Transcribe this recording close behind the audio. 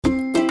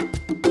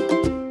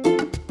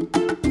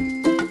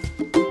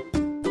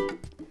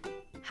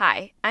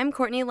Hi, I'm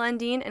Courtney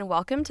Lundeen, and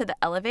welcome to the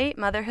Elevate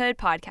Motherhood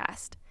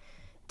podcast.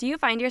 Do you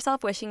find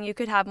yourself wishing you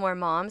could have more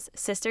moms,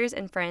 sisters,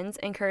 and friends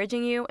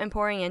encouraging you and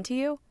pouring into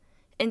you,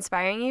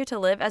 inspiring you to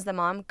live as the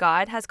mom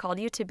God has called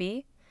you to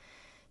be?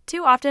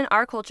 Too often,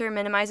 our culture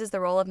minimizes the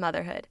role of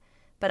motherhood,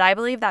 but I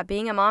believe that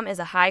being a mom is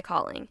a high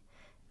calling,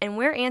 and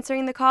we're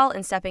answering the call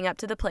and stepping up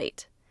to the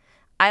plate.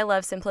 I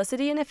love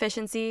simplicity and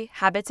efficiency,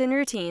 habits and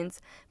routines,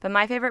 but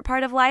my favorite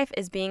part of life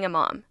is being a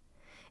mom.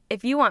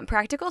 If you want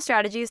practical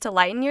strategies to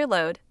lighten your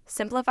load,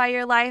 simplify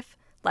your life,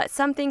 let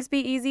some things be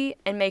easy,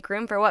 and make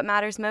room for what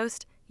matters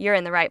most, you're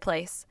in the right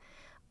place.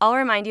 I'll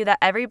remind you that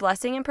every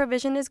blessing and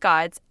provision is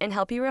God's and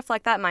help you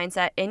reflect that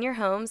mindset in your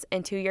homes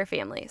and to your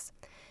families.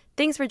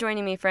 Thanks for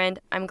joining me, friend.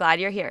 I'm glad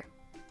you're here.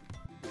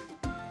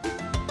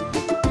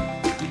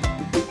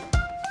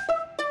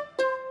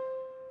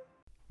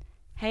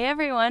 Hey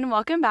everyone,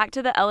 welcome back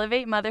to the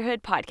Elevate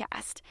Motherhood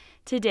podcast.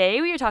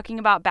 Today we are talking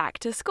about back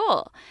to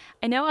school.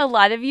 I know a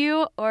lot of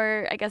you,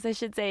 or I guess I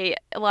should say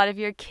a lot of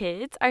your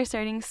kids, are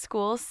starting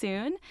school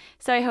soon,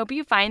 so I hope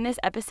you find this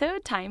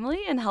episode timely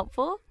and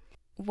helpful.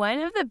 One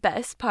of the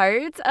best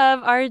parts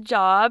of our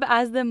job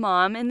as the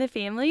mom in the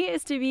family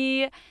is to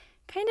be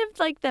kind of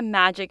like the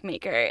magic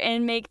maker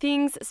and make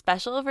things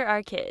special for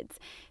our kids.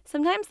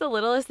 Sometimes the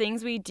littlest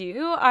things we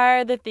do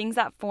are the things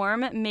that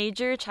form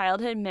major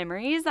childhood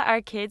memories that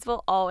our kids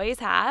will always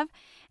have.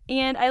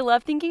 And I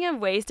love thinking of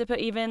ways to put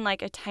even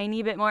like a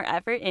tiny bit more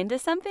effort into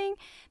something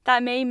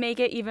that may make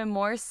it even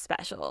more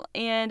special.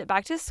 And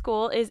back to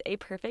school is a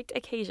perfect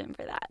occasion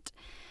for that.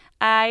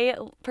 I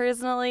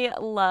personally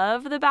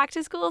love the back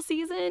to school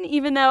season,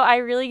 even though I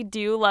really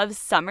do love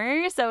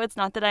summer. So it's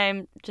not that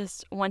I'm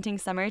just wanting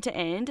summer to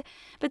end,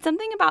 but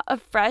something about a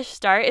fresh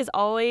start is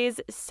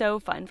always so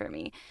fun for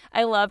me.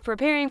 I love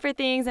preparing for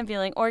things and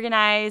feeling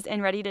organized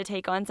and ready to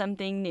take on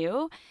something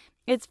new.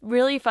 It's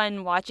really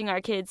fun watching our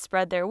kids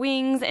spread their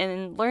wings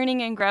and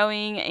learning and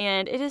growing,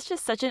 and it is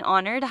just such an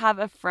honor to have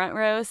a front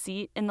row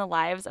seat in the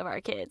lives of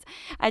our kids.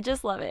 I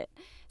just love it.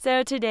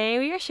 So today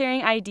we are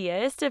sharing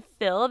ideas to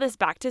fill this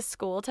back to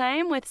school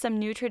time with some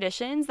new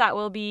traditions that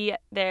will be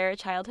their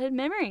childhood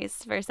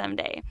memories for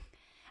someday.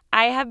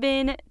 I have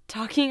been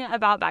talking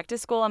about back to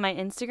school on my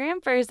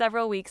Instagram for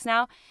several weeks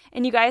now,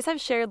 and you guys have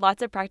shared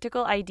lots of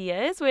practical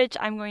ideas, which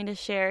I'm going to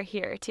share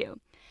here too.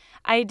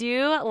 I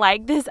do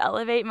like this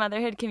Elevate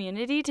Motherhood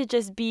community to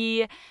just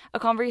be a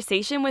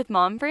conversation with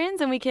mom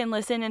friends, and we can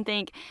listen and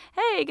think,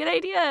 hey, good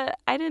idea,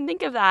 I didn't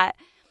think of that,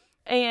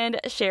 and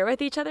share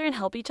with each other and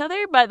help each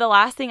other. But the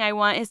last thing I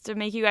want is to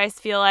make you guys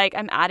feel like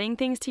I'm adding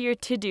things to your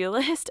to-do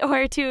list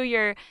or to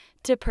your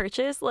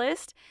to-purchase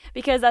list,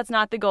 because that's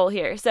not the goal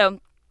here. So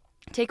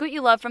take what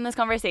you love from this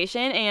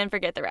conversation and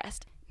forget the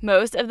rest.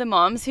 Most of the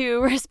moms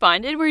who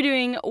responded were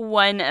doing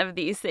one of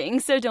these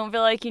things, so don't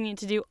feel like you need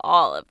to do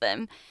all of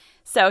them.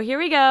 So here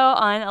we go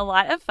on a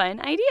lot of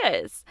fun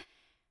ideas.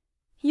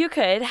 You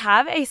could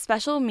have a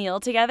special meal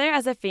together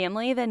as a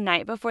family the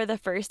night before the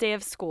first day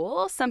of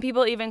school. Some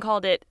people even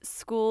called it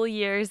School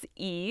Year's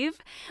Eve,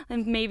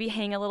 and maybe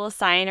hang a little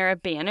sign or a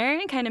banner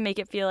and kind of make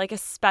it feel like a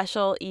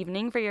special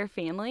evening for your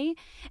family.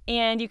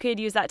 And you could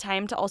use that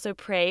time to also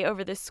pray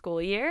over the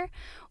school year.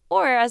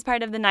 Or as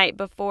part of the night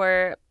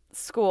before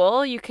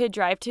school, you could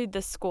drive to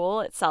the school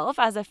itself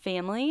as a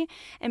family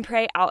and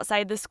pray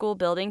outside the school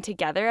building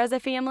together as a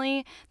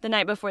family the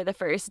night before the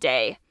first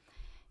day.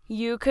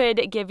 You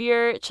could give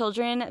your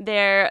children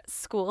their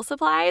school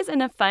supplies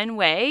in a fun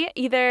way.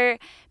 Either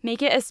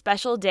make it a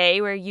special day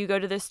where you go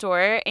to the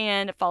store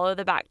and follow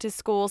the back to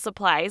school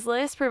supplies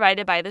list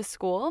provided by the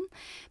school.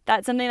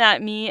 That's something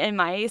that me and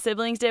my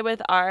siblings did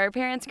with our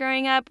parents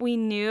growing up. We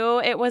knew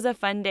it was a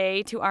fun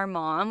day to our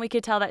mom. We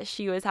could tell that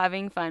she was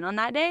having fun on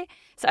that day.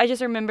 So I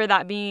just remember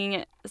that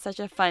being such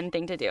a fun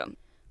thing to do.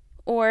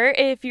 Or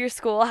if your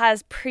school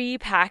has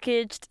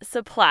pre-packaged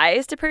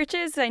supplies to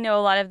purchase, I know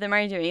a lot of them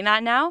are doing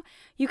that now,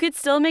 you could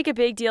still make a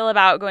big deal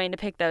about going to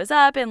pick those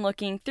up and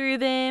looking through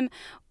them.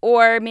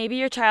 Or maybe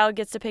your child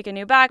gets to pick a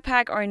new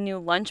backpack or a new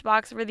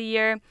lunchbox for the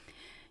year.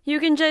 You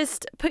can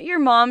just put your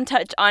mom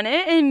touch on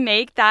it and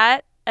make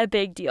that a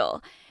big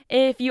deal.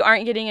 If you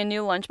aren't getting a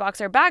new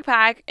lunchbox or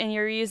backpack and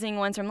you're using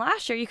ones from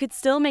last year, you could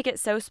still make it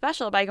so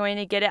special by going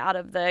to get it out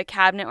of the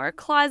cabinet or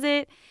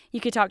closet. You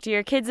could talk to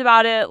your kids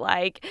about it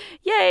like,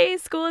 yay,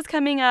 school is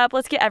coming up.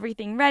 Let's get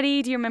everything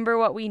ready. Do you remember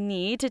what we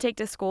need to take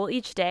to school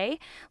each day?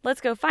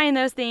 Let's go find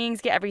those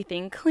things, get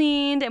everything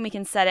cleaned, and we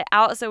can set it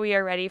out so we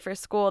are ready for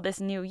school this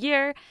new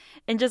year.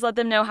 And just let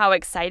them know how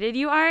excited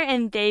you are,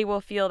 and they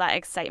will feel that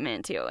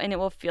excitement too. And it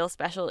will feel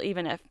special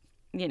even if,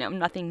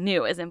 nothing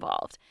new is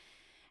involved.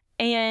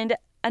 And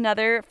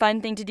another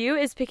fun thing to do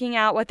is picking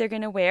out what they're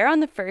going to wear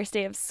on the first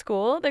day of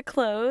school, the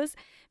clothes.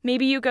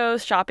 Maybe you go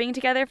shopping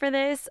together for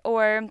this,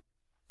 or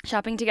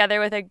shopping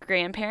together with a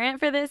grandparent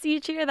for this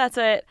each year. That's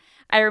what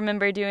I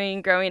remember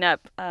doing growing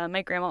up.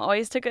 My grandma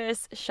always took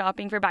us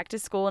shopping for back to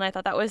school, and I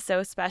thought that was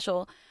so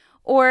special.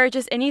 or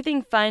just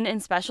anything fun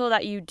and special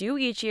that you do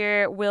each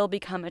year will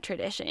become a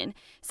tradition.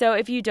 So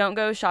if you don't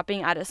go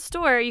shopping at a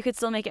store, you could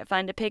still make it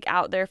fun to pick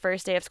out their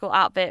first day of school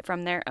outfit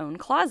from their own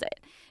closet.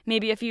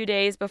 Maybe a few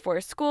days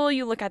before school,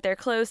 you look at their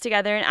clothes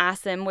together and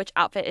ask them which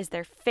outfit is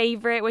their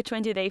favorite, which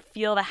one do they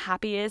feel the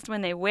happiest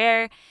when they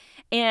wear,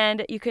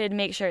 and you could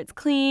make sure it's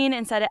clean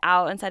and set it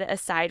out and set it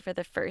aside for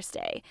the first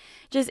day.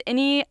 Just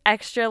any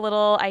extra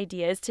little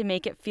ideas to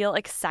make it feel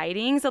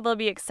exciting so they'll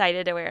be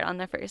excited to wear it on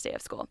the first day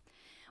of school.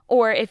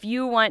 Or if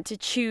you want to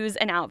choose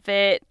an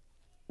outfit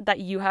that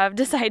you have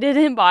decided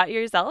and bought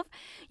yourself,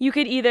 you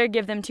could either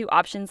give them two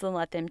options and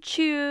let them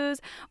choose,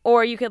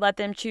 or you could let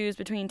them choose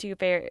between two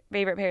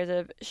favorite pairs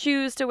of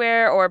shoes to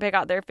wear, or pick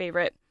out their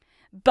favorite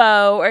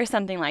bow or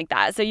something like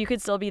that. So you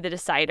could still be the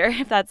decider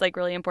if that's like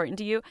really important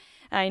to you.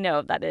 I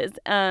know that is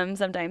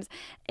sometimes.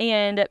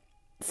 And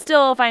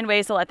still find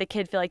ways to let the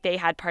kid feel like they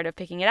had part of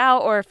picking it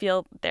out or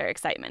feel their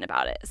excitement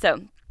about it.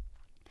 So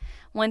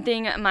one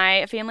thing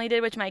my family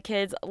did, which my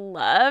kids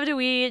loved,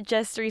 we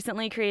just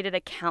recently created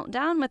a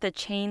countdown with a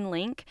chain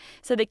link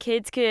so the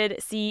kids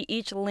could see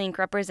each link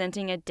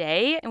representing a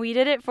day. And we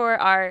did it for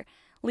our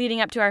leading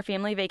up to our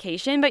family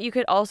vacation, but you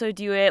could also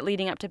do it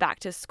leading up to back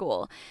to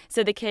school.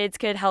 So the kids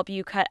could help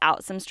you cut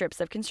out some strips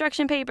of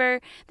construction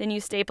paper, then you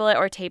staple it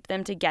or tape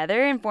them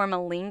together and form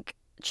a link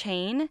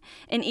chain,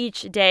 and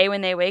each day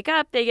when they wake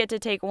up they get to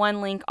take one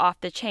link off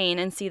the chain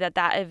and see that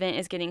that event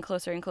is getting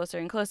closer and closer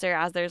and closer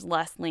as there's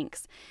less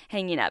links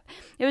hanging up.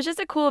 It was just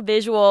a cool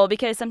visual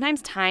because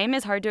sometimes time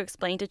is hard to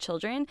explain to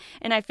children,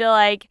 and I feel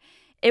like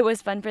it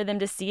was fun for them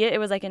to see it. It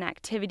was like an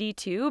activity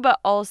too, but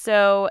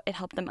also it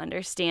helped them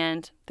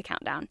understand the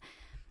countdown.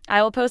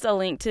 I will post a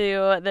link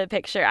to the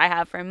picture I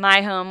have from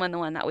my home and the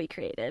one that we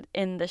created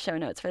in the show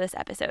notes for this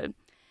episode.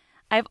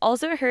 I've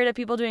also heard of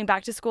people doing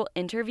back to school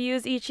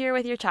interviews each year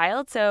with your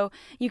child. So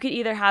you could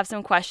either have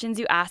some questions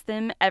you ask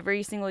them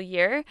every single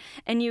year,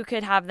 and you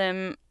could have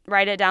them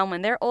write it down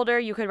when they're older.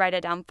 You could write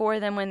it down for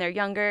them when they're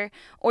younger,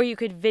 or you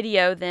could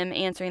video them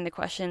answering the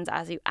questions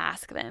as you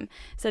ask them.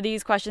 So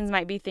these questions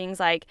might be things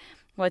like,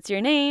 what's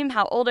your name?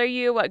 How old are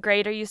you? What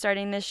grade are you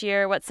starting this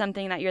year? What's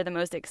something that you're the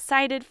most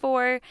excited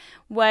for?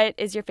 What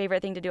is your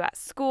favorite thing to do at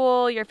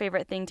school? Your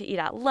favorite thing to eat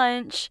at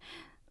lunch?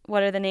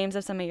 What are the names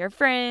of some of your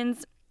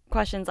friends?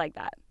 Questions like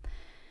that.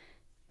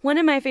 One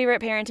of my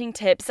favorite parenting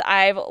tips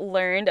I've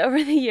learned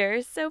over the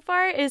years so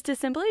far is to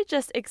simply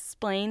just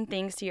explain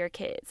things to your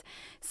kids.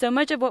 So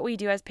much of what we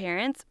do as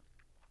parents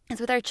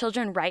is with our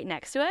children right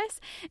next to us,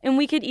 and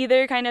we could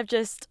either kind of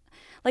just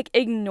like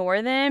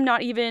ignore them,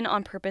 not even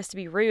on purpose to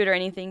be rude or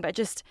anything, but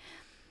just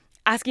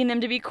asking them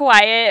to be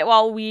quiet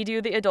while we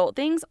do the adult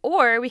things,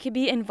 or we could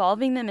be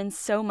involving them in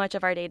so much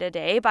of our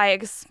day-to-day by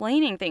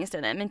explaining things to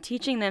them and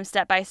teaching them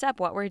step by step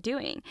what we're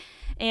doing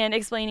and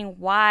explaining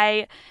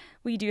why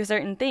we do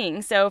certain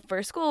things. So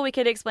for school, we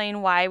could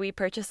explain why we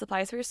purchase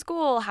supplies for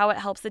school, how it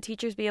helps the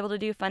teachers be able to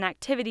do fun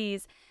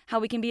activities, how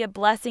we can be a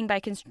blessing by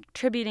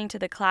contributing to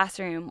the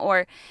classroom,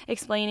 or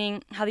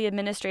explaining how the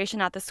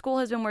administration at the school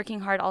has been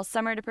working hard all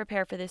summer to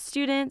prepare for the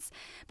students.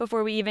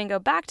 Before we even go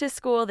back to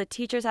school, the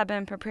teachers have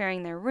been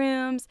preparing their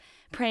rooms,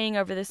 praying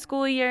over the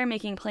school year,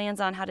 making plans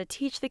on how to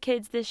teach the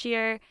kids this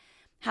year,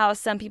 how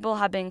some people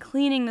have been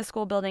cleaning the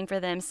school building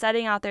for them,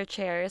 setting out their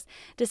chairs,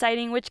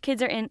 deciding which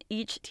kids are in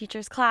each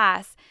teacher's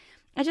class.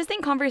 I just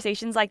think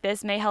conversations like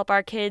this may help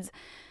our kids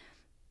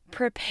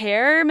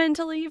prepare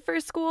mentally for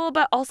school,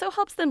 but also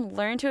helps them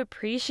learn to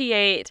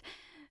appreciate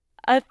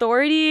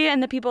authority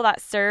and the people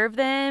that serve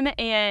them,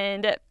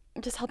 and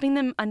just helping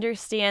them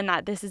understand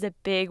that this is a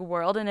big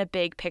world and a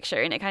big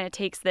picture, and it kind of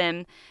takes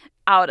them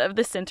out of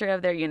the center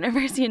of their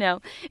universe,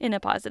 in a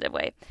positive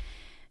way.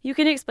 You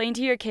can explain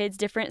to your kids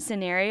different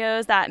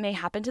scenarios that may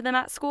happen to them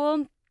at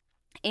school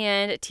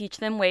and teach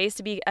them ways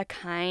to be a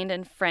kind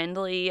and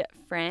friendly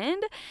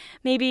friend.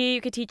 Maybe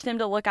you could teach them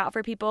to look out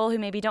for people who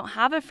maybe don't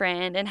have a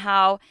friend and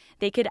how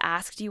they could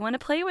ask, do you want to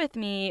play with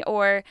me?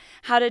 Or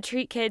how to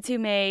treat kids who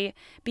may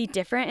be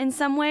different in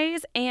some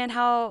ways and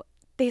how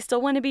they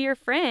still want to be your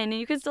friend.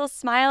 And you can still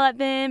smile at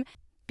them,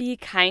 be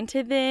kind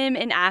to them,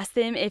 and ask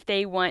them if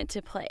they want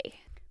to play.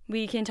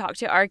 We can talk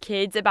to our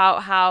kids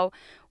about how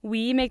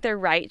we make the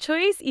right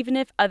choice even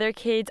if other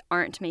kids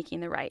aren't making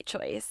the right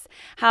choice.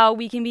 How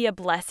we can be a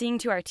blessing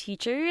to our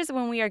teachers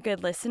when we are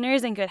good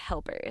listeners and good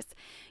helpers.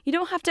 You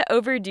don't have to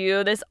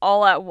overdo this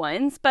all at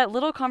once, but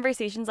little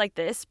conversations like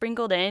this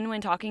sprinkled in when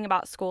talking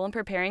about school and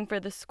preparing for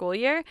the school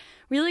year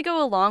really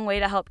go a long way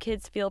to help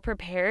kids feel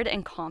prepared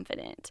and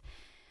confident.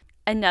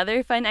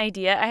 Another fun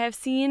idea I have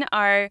seen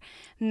are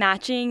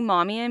matching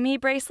mommy and me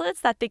bracelets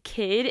that the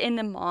kid and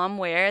the mom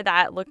wear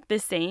that look the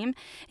same,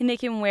 and they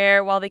can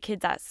wear while the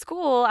kid's at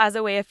school as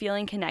a way of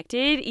feeling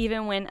connected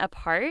even when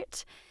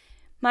apart.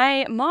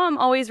 My mom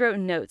always wrote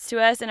notes to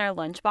us in our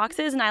lunch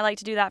boxes, and I like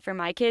to do that for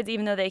my kids,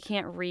 even though they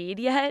can't read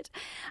yet.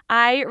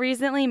 I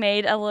recently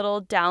made a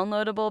little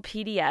downloadable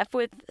PDF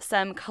with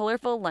some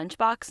colorful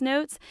lunchbox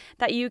notes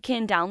that you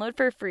can download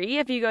for free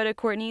if you go to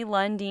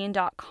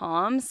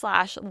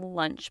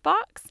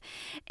CourtneyLundeen.com/lunchbox,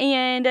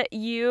 and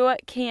you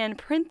can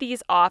print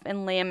these off and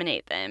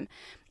laminate them.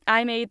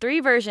 I made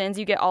 3 versions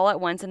you get all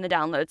at once in the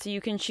download. So you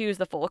can choose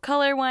the full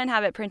color one,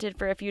 have it printed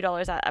for a few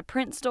dollars at a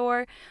print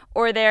store,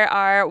 or there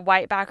are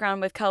white background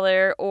with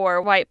color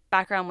or white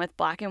background with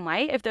black and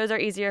white if those are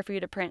easier for you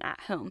to print at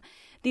home.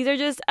 These are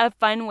just a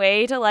fun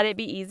way to let it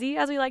be easy,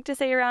 as we like to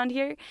say around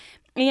here.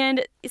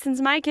 And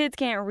since my kids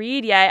can't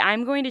read yet,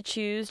 I'm going to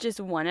choose just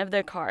one of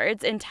the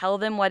cards and tell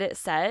them what it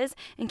says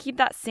and keep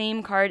that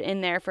same card in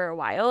there for a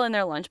while in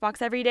their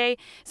lunchbox every day.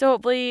 So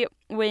hopefully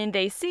when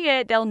they see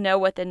it, they'll know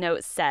what the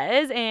note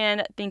says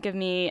and think of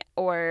me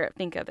or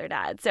think of their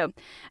dad. So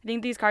I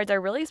think these cards are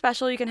really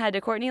special. You can head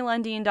to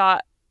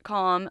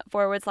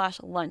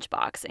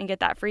CourtneyLundeen.com/lunchbox and get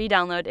that free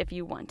download if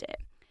you want it.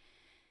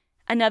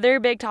 Another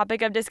big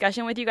topic of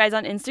discussion with you guys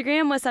on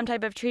Instagram was some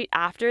type of treat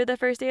after the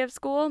first day of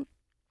school.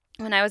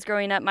 When I was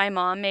growing up, my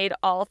mom made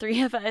all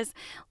 3 of us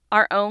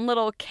our own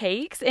little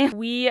cakes, and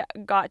we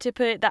got to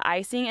put the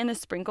icing and the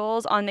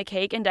sprinkles on the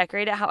cake and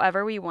decorate it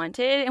however we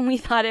wanted, and we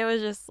thought it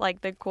was just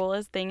like the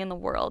coolest thing in the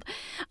world.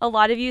 A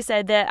lot of you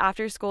said that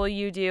after school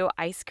you do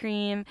ice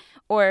cream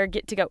or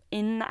get to go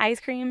in the ice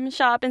cream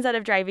shop instead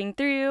of driving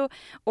through,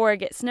 or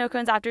get snow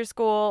cones after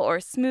school, or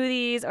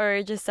smoothies,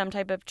 or just some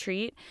type of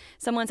treat.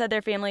 Someone said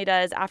their family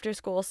does after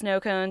school snow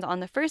cones on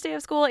the first day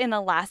of school and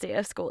the last day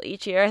of school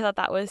each year. I thought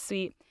that was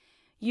sweet.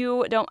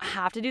 You don't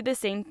have to do the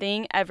same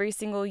thing every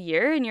single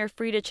year, and you're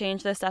free to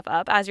change this stuff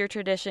up as your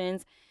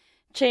traditions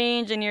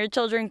change and your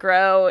children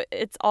grow.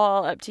 It's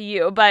all up to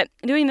you. But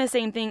doing the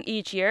same thing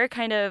each year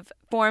kind of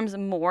forms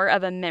more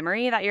of a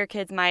memory that your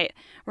kids might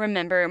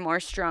remember more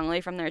strongly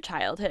from their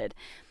childhood.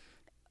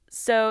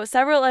 So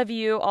several of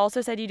you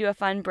also said you do a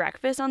fun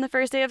breakfast on the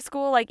first day of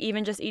school, like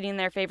even just eating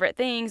their favorite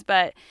things,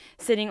 but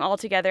sitting all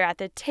together at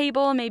the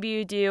table. Maybe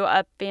you do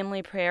a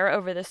family prayer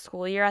over the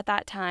school year at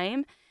that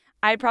time.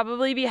 I'd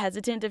probably be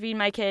hesitant to feed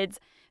my kids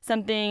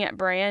something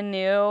brand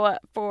new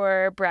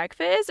for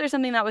breakfast or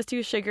something that was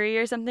too sugary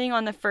or something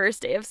on the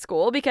first day of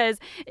school because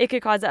it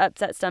could cause an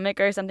upset stomach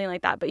or something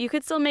like that. But you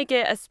could still make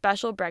it a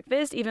special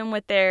breakfast even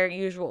with their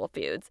usual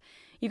foods.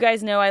 You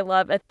guys know I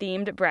love a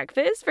themed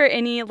breakfast for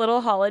any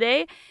little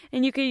holiday,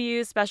 and you could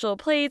use special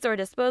plates or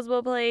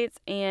disposable plates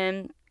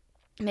and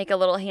make a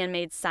little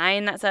handmade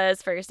sign that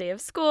says first day of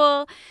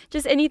school.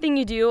 Just anything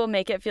you do will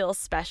make it feel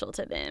special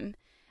to them.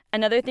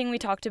 Another thing we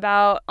talked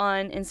about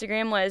on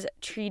Instagram was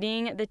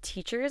treating the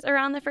teachers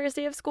around the first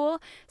day of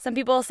school. Some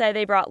people said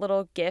they brought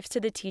little gifts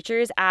to the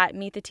teachers at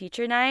Meet the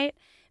Teacher night,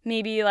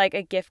 maybe like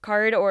a gift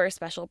card or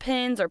special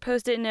pins or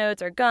Post-it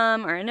notes or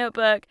gum or a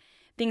notebook,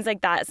 things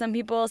like that. Some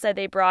people said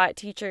they brought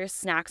teachers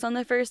snacks on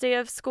the first day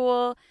of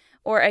school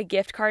or a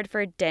gift card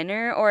for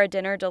dinner or a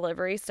dinner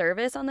delivery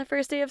service on the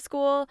first day of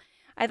school.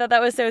 I thought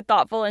that was so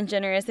thoughtful and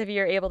generous if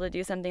you're able to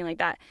do something like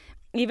that.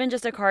 Even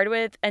just a card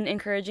with an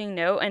encouraging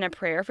note and a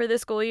prayer for the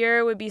school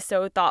year would be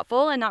so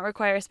thoughtful and not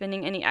require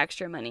spending any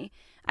extra money.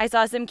 I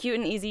saw some cute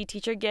and easy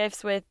teacher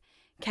gifts with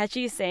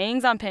catchy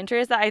sayings on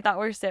Pinterest that I thought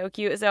were so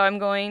cute, so I'm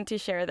going to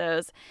share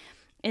those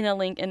in a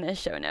link in the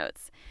show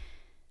notes.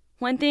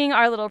 One thing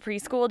our little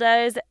preschool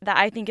does that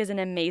I think is an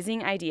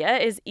amazing idea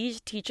is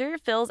each teacher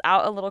fills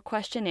out a little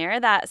questionnaire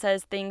that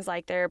says things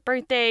like their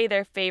birthday,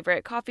 their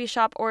favorite coffee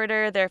shop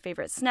order, their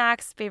favorite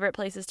snacks, favorite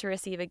places to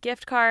receive a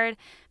gift card,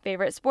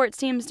 favorite sports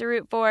teams to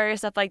root for,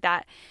 stuff like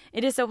that.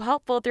 It is so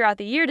helpful throughout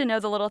the year to know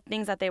the little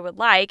things that they would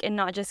like and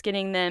not just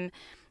getting them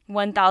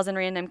 1,000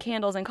 random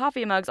candles and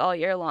coffee mugs all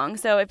year long.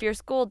 So if your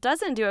school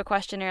doesn't do a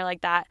questionnaire like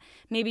that,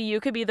 maybe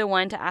you could be the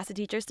one to ask the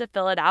teachers to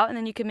fill it out, and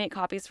then you can make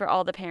copies for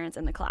all the parents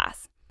in the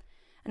class.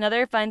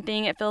 Another fun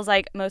thing it feels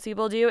like most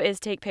people do is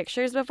take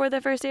pictures before the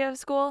first day of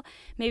school.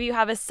 Maybe you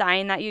have a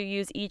sign that you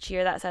use each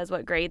year that says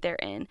what grade they're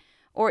in.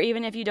 Or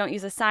even if you don't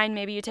use a sign,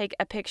 maybe you take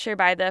a picture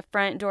by the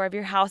front door of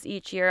your house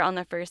each year on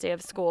the first day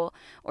of school.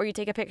 Or you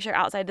take a picture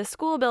outside the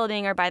school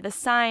building or by the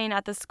sign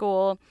at the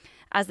school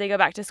as they go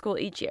back to school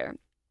each year.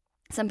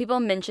 Some people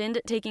mentioned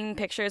taking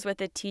pictures with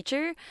the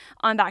teacher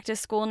on back to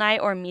school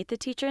night or meet the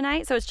teacher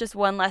night. So it's just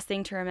one less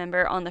thing to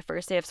remember on the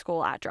first day of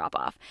school at drop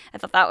off. I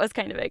thought that was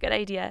kind of a good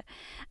idea.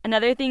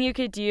 Another thing you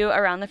could do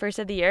around the first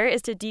of the year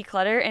is to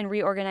declutter and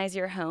reorganize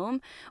your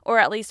home, or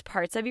at least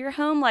parts of your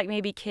home, like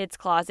maybe kids'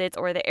 closets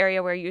or the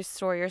area where you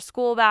store your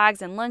school bags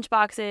and lunch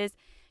boxes.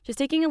 Just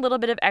taking a little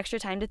bit of extra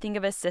time to think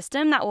of a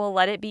system that will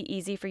let it be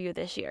easy for you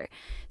this year.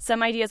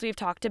 Some ideas we've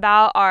talked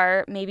about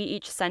are maybe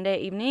each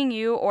Sunday evening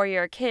you or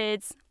your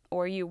kids,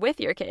 or you with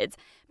your kids,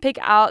 pick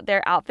out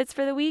their outfits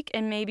for the week,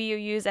 and maybe you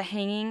use a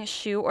hanging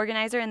shoe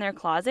organizer in their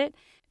closet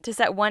to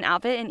set one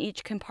outfit in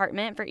each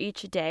compartment for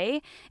each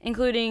day,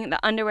 including the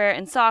underwear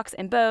and socks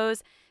and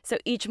bows. So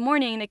each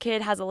morning the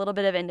kid has a little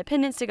bit of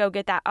independence to go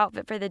get that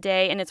outfit for the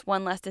day, and it's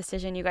one less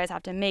decision you guys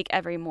have to make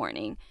every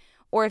morning.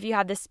 Or if you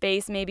have the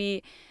space,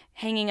 maybe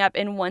hanging up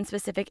in one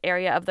specific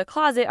area of the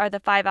closet are the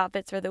 5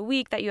 outfits for the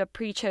week that you have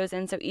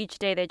pre-chosen, so each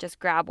day they just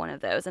grab one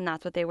of those and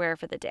that's what they wear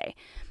for the day.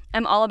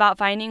 I'm all about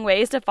finding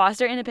ways to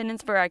foster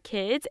independence for our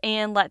kids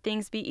and let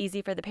things be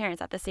easy for the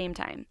parents at the same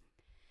time.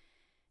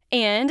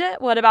 And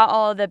what about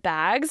all of the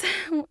bags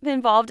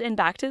involved in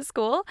back to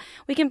school?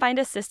 We can find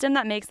a system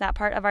that makes that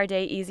part of our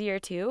day easier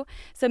too.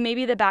 So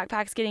maybe the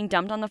backpacks getting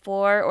dumped on the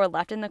floor or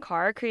left in the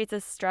car creates a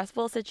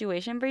stressful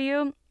situation for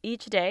you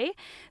each day.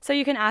 So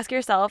you can ask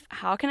yourself,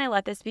 how can I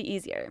let this be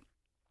easier?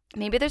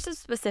 Maybe there's a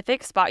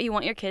specific spot you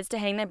want your kids to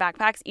hang their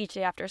backpacks each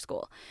day after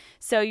school.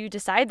 So you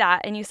decide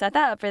that and you set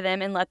that up for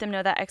them and let them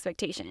know that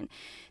expectation.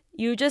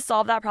 You just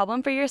solve that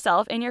problem for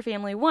yourself and your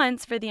family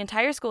once for the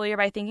entire school year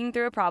by thinking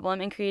through a problem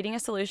and creating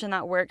a solution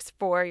that works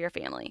for your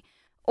family.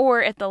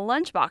 Or if the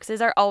lunch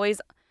boxes are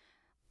always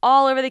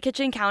all over the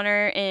kitchen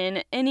counter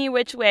in any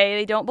which way,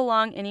 they don't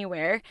belong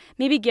anywhere,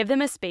 maybe give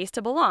them a space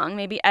to belong.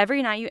 Maybe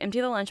every night you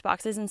empty the lunch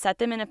boxes and set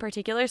them in a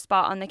particular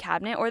spot on the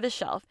cabinet or the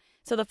shelf.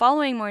 So the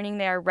following morning,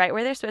 they are right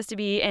where they're supposed to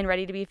be and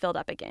ready to be filled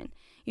up again.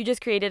 You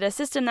just created a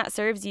system that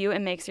serves you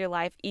and makes your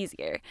life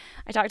easier.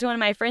 I talked to one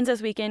of my friends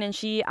this weekend, and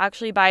she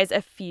actually buys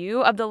a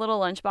few of the little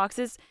lunch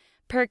boxes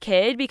per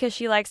kid because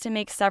she likes to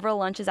make several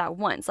lunches at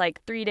once,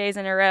 like 3 days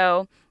in a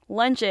row,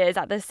 lunches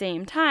at the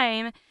same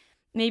time.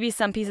 Maybe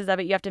some pieces of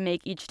it you have to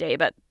make each day,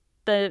 but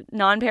the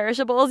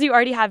non-perishables you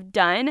already have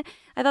done.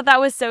 I thought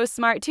that was so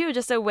smart too,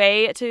 just a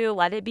way to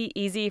let it be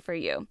easy for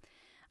you.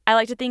 I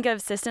like to think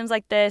of systems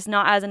like this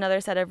not as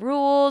another set of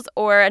rules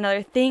or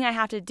another thing I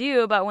have to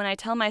do, but when I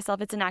tell myself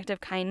it's an act of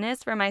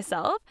kindness for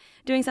myself,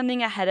 doing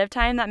something ahead of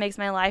time that makes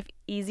my life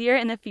easier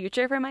in the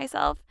future for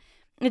myself.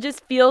 It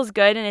just feels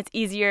good and it's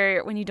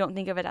easier when you don't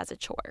think of it as a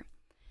chore.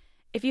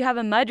 If you have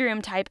a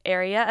mudroom type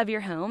area of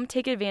your home,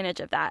 take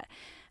advantage of that.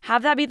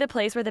 Have that be the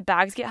place where the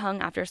bags get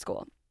hung after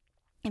school.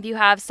 If you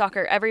have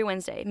soccer every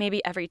Wednesday,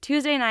 maybe every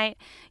Tuesday night,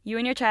 you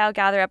and your child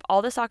gather up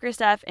all the soccer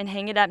stuff and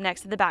hang it up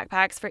next to the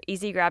backpacks for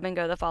easy grab and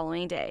go the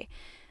following day.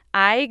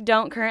 I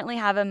don't currently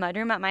have a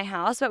mudroom at my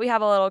house, but we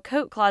have a little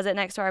coat closet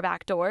next to our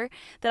back door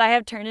that I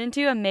have turned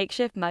into a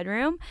makeshift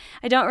mudroom.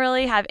 I don't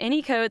really have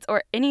any coats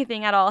or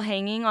anything at all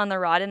hanging on the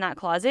rod in that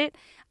closet.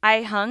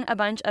 I hung a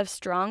bunch of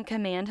strong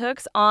command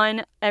hooks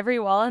on every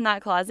wall in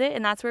that closet,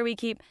 and that's where we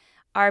keep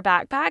our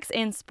backpacks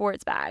and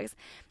sports bags.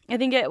 I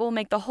think it will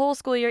make the whole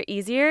school year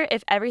easier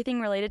if everything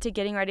related to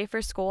getting ready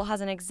for school has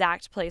an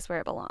exact place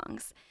where it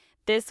belongs.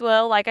 This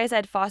will, like I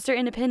said, foster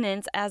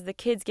independence as the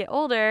kids get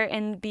older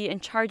and be in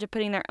charge of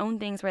putting their own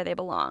things where they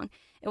belong.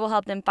 It will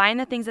help them find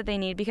the things that they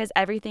need because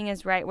everything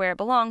is right where it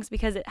belongs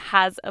because it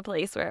has a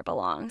place where it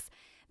belongs.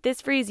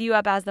 This frees you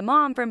up as the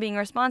mom from being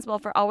responsible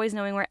for always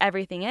knowing where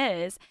everything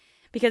is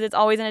because it's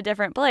always in a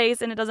different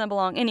place and it doesn't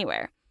belong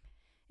anywhere.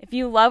 If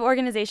you love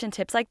organization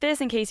tips like this,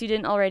 in case you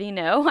didn't already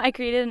know, I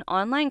created an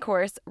online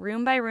course,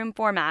 room by room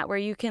format, where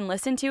you can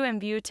listen to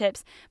and view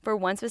tips for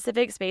one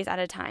specific space at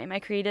a time. I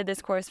created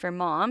this course for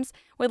moms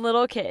with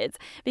little kids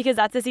because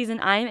that's the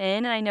season I'm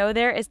in, and I know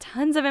there is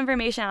tons of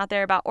information out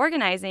there about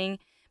organizing,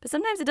 but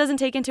sometimes it doesn't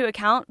take into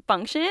account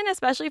function,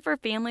 especially for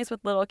families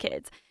with little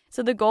kids.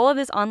 So the goal of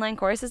this online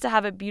course is to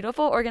have a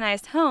beautiful,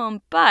 organized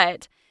home,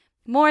 but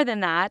more than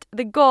that,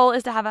 the goal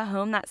is to have a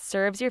home that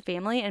serves your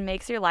family and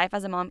makes your life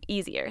as a mom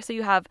easier, so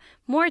you have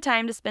more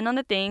time to spend on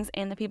the things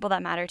and the people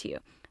that matter to you.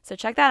 So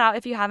check that out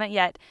if you haven't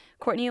yet,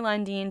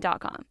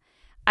 CourtneyLundeen.com.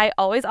 I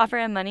always offer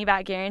a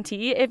money-back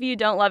guarantee. If you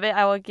don't love it,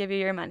 I will give you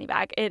your money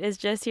back. It is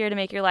just here to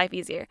make your life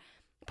easier.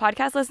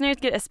 Podcast listeners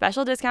get a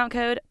special discount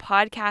code,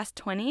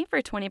 podcast20,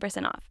 for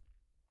 20% off.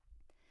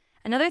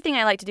 Another thing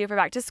I like to do for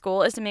back to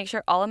school is to make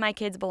sure all of my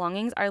kids'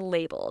 belongings are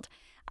labeled.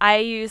 I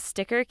use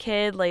Sticker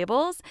Kid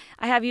labels.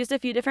 I have used a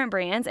few different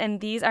brands, and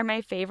these are my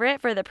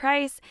favorite for the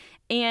price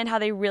and how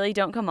they really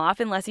don't come off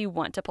unless you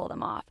want to pull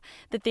them off.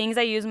 The things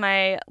I use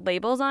my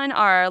labels on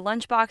are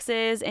lunch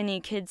boxes, any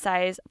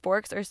kid-size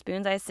forks or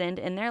spoons I send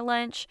in their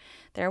lunch,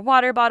 their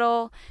water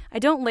bottle. I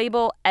don't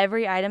label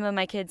every item of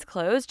my kids'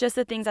 clothes, just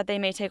the things that they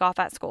may take off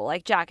at school,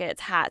 like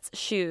jackets, hats,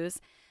 shoes.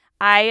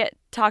 I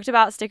talked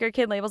about Sticker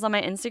Kid labels on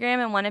my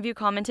Instagram, and one of you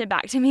commented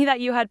back to me that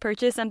you had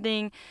purchased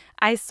something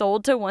I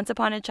sold to Once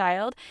Upon a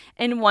Child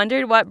and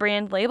wondered what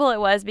brand label it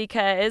was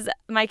because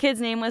my kid's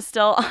name was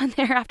still on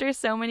there after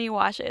so many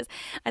washes.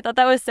 I thought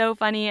that was so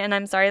funny, and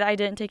I'm sorry that I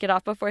didn't take it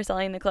off before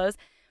selling the clothes.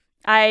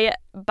 I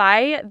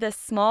buy the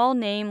small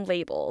name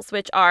labels,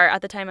 which are,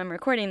 at the time I'm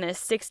recording this,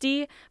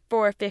 $60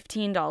 for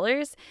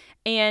 $15,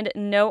 and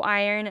no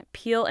iron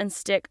peel and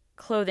stick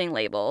clothing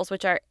labels,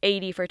 which are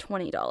 $80 for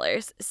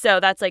 $20. So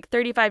that's like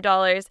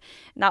 $35.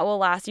 That will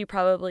last you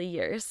probably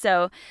years.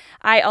 So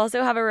I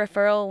also have a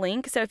referral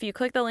link. So if you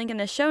click the link in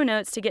the show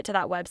notes to get to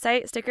that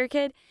website, Sticker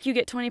Kid, you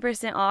get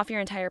 20% off your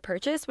entire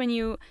purchase when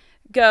you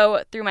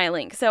go through my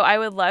link. So I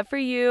would love for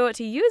you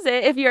to use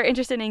it if you're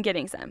interested in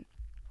getting some.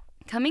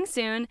 Coming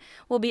soon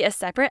will be a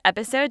separate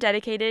episode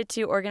dedicated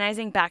to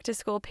organizing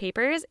back-to-school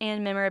papers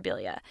and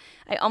memorabilia.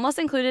 I almost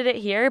included it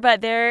here,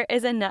 but there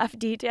is enough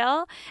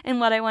detail in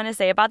what I want to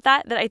say about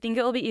that I think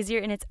it will be easier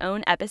in its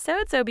own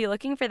episode, so be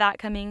looking for that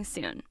coming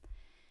soon.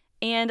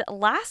 And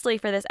lastly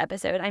for this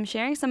episode, I'm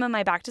sharing some of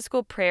my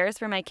back-to-school prayers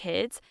for my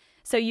kids,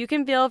 so you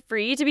can feel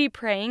free to be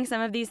praying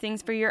some of these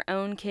things for your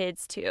own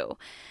kids too.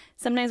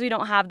 Sometimes we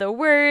don't have the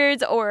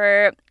words,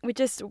 or we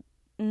just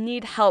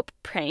need help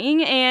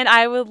praying, and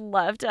I would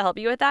love to help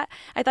you with that.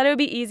 I thought it would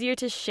be easier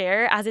to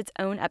share as its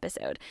own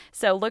episode.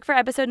 So look for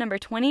episode number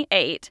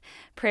 28,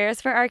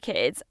 Prayers for Our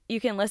Kids. You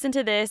can listen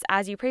to this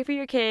as you pray for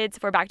your kids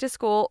for back to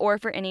school or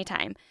for any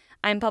time.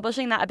 I'm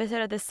publishing that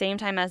episode at the same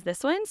time as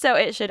this one, so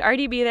it should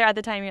already be there at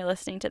the time you're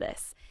listening to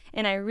this.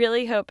 And I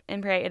really hope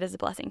and pray it is a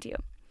blessing to you.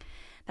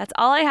 That's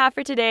all I have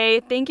for today.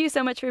 Thank you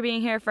so much for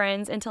being here,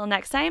 friends. Until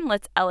next time,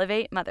 let's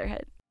elevate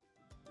motherhood.